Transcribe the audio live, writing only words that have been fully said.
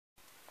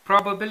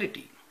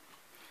Probability.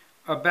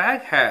 A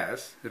bag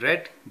has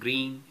red,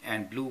 green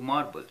and blue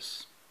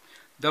marbles.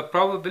 The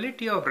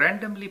probability of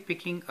randomly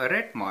picking a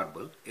red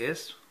marble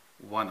is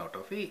 1 out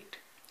of 8.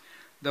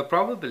 The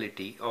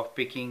probability of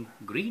picking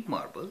green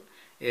marble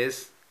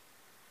is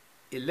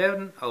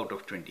 11 out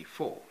of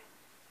 24.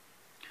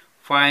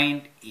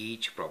 Find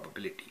each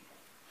probability.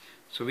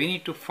 So we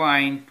need to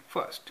find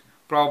first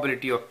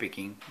probability of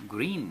picking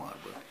green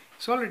marble.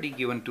 It's already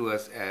given to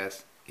us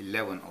as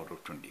 11 out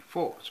of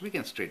 24. So we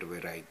can straight away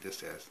write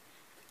this as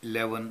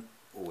 11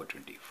 over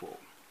 24.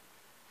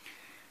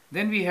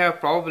 Then we have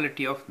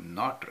probability of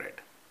not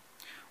red.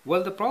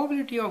 Well, the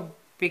probability of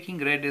picking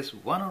red is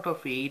 1 out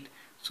of 8.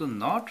 So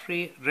not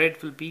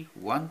red will be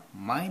 1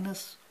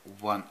 minus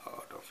 1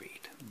 out of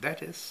 8.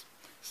 That is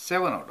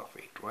 7 out of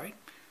 8, right?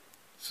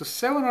 So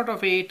 7 out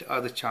of 8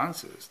 are the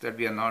chances that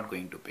we are not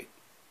going to pick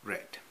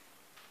red.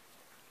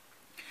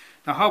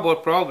 Now how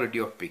about probability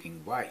of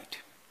picking white?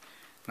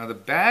 Now the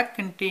bag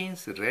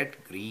contains red,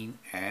 green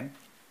and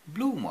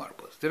blue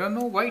marbles. There are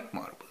no white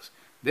marbles.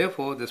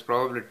 Therefore this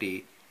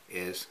probability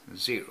is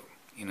 0.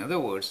 In other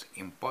words,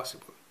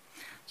 impossible.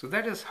 So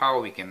that is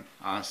how we can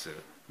answer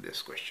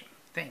this question.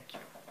 Thank you.